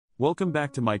Welcome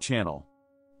back to my channel.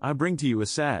 I bring to you a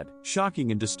sad,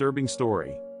 shocking and disturbing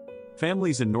story.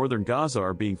 Families in northern Gaza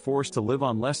are being forced to live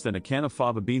on less than a can of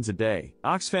fava beans a day,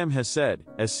 Oxfam has said,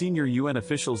 as senior UN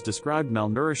officials described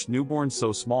malnourished newborns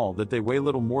so small that they weigh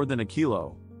little more than a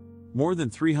kilo. More than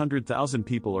 300,000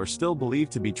 people are still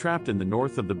believed to be trapped in the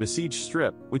north of the besieged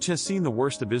strip, which has seen the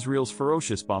worst of Israel's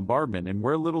ferocious bombardment and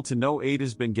where little to no aid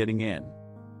has been getting in.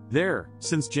 There,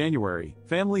 since January,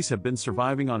 families have been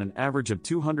surviving on an average of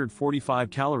 245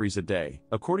 calories a day,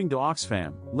 according to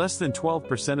Oxfam, less than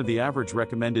 12% of the average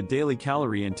recommended daily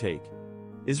calorie intake.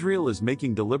 Israel is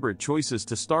making deliberate choices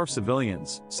to starve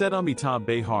civilians, said Amitabh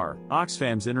Behar,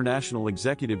 Oxfam's international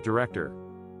executive director.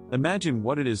 Imagine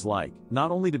what it is like,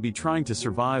 not only to be trying to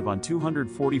survive on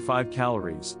 245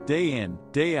 calories, day in,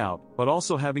 day out, but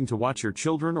also having to watch your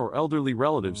children or elderly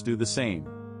relatives do the same.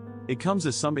 It comes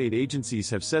as some aid agencies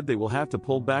have said they will have to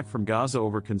pull back from Gaza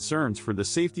over concerns for the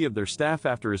safety of their staff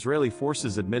after Israeli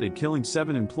forces admitted killing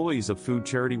 7 employees of food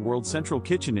charity World Central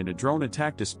Kitchen in a drone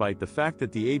attack despite the fact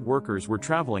that the aid workers were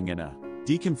traveling in a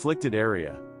deconflicted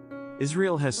area.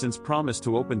 Israel has since promised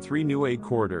to open 3 new aid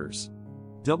corridors.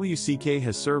 WCK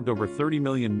has served over 30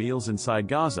 million meals inside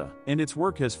Gaza, and its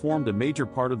work has formed a major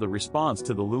part of the response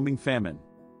to the looming famine.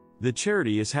 The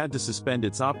charity has had to suspend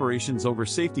its operations over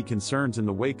safety concerns in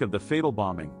the wake of the fatal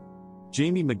bombing.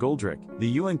 Jamie McGoldrick, the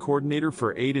UN coordinator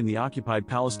for aid in the occupied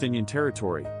Palestinian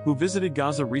territory, who visited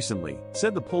Gaza recently,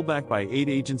 said the pullback by aid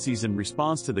agencies in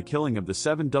response to the killing of the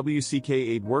 7 WCK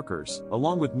aid workers,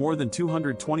 along with more than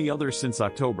 220 others since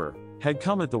October, had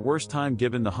come at the worst time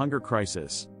given the hunger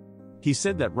crisis. He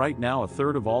said that right now a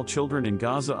third of all children in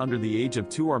Gaza under the age of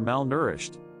 2 are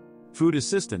malnourished. Food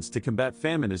assistance to combat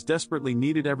famine is desperately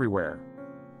needed everywhere.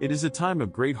 It is a time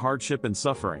of great hardship and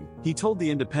suffering, he told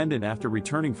The Independent after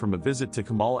returning from a visit to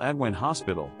Kamal Adwan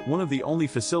Hospital, one of the only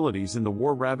facilities in the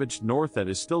war-ravaged north that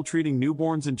is still treating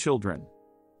newborns and children.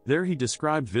 There he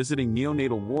described visiting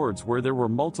neonatal wards where there were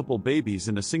multiple babies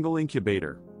in a single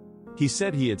incubator. He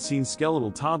said he had seen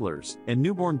skeletal toddlers and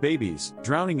newborn babies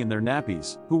drowning in their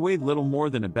nappies, who weighed little more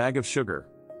than a bag of sugar.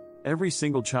 Every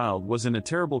single child was in a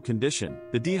terrible condition,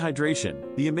 the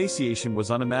dehydration, the emaciation was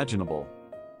unimaginable.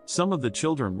 Some of the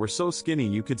children were so skinny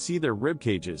you could see their rib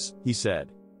cages, he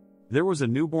said. There was a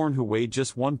newborn who weighed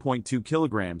just 1.2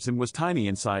 kilograms and was tiny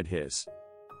inside his.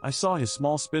 I saw his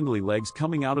small spindly legs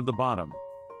coming out of the bottom.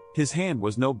 His hand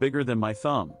was no bigger than my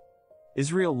thumb.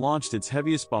 Israel launched its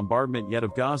heaviest bombardment yet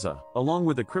of Gaza, along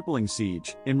with a crippling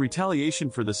siege, in retaliation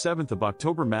for the 7th of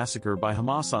October massacre by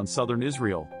Hamas on southern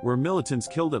Israel, where militants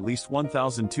killed at least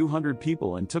 1,200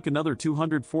 people and took another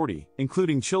 240,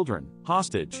 including children,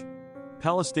 hostage.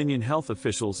 Palestinian health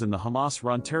officials in the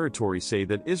Hamas-run territory say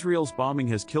that Israel's bombing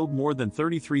has killed more than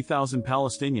 33,000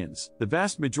 Palestinians, the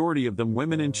vast majority of them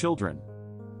women and children.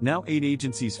 Now aid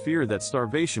agencies fear that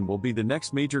starvation will be the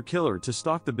next major killer to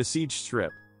stalk the besieged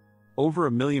strip. Over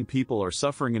 1 million people are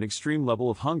suffering an extreme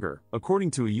level of hunger, according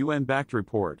to a UN-backed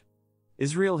report.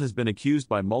 Israel has been accused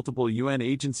by multiple UN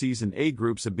agencies and aid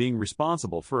groups of being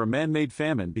responsible for a man-made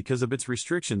famine because of its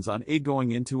restrictions on aid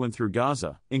going into and through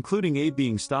Gaza, including aid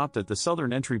being stopped at the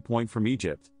southern entry point from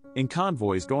Egypt, and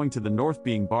convoys going to the north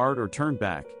being barred or turned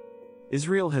back.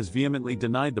 Israel has vehemently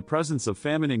denied the presence of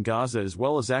famine in Gaza as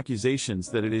well as accusations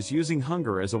that it is using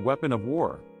hunger as a weapon of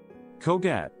war.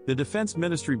 Kogat, the defense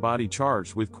ministry body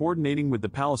charged with coordinating with the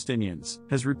Palestinians,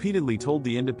 has repeatedly told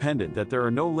The Independent that there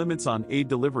are no limits on aid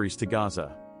deliveries to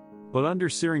Gaza. But under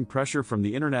searing pressure from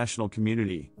the international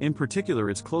community, in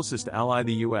particular its closest ally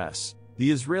the US,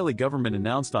 the Israeli government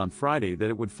announced on Friday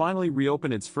that it would finally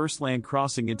reopen its first land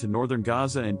crossing into northern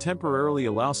Gaza and temporarily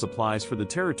allow supplies for the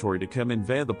territory to come in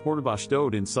via the port of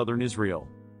Ashdod in southern Israel.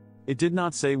 It did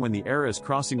not say when the Erez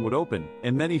crossing would open,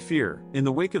 and many fear, in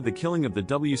the wake of the killing of the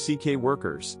WCK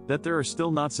workers, that there are still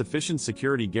not sufficient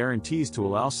security guarantees to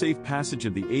allow safe passage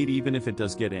of the aid even if it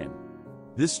does get in.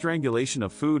 This strangulation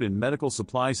of food and medical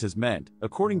supplies has meant,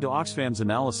 according to Oxfam's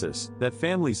analysis, that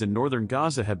families in northern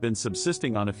Gaza have been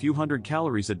subsisting on a few hundred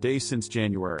calories a day since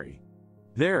January.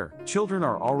 There, children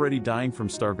are already dying from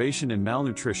starvation and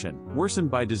malnutrition,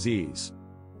 worsened by disease.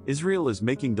 Israel is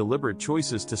making deliberate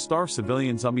choices to starve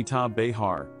civilians. Amitabh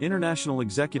Behar, International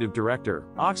Executive Director,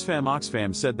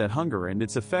 Oxfam said that hunger and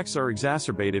its effects are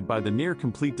exacerbated by the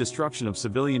near-complete destruction of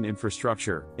civilian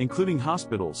infrastructure, including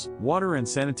hospitals, water and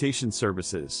sanitation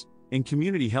services, and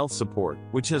community health support,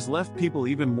 which has left people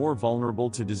even more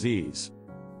vulnerable to disease.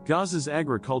 Gaza's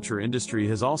agriculture industry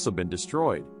has also been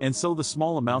destroyed, and so the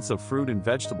small amounts of fruit and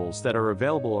vegetables that are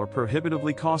available are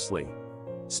prohibitively costly.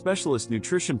 Specialist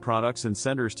nutrition products and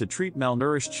centers to treat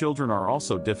malnourished children are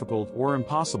also difficult or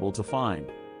impossible to find.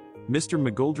 Mr.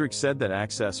 McGoldrick said that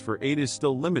access for aid is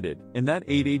still limited, and that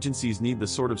aid agencies need the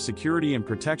sort of security and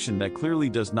protection that clearly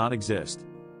does not exist.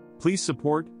 Please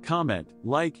support, comment,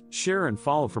 like, share and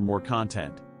follow for more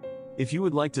content. If you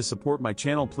would like to support my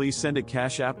channel, please send it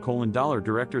Cash App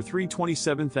 $Director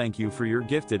 327. Thank you for your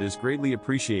gift, it is greatly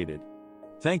appreciated.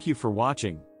 Thank you for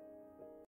watching.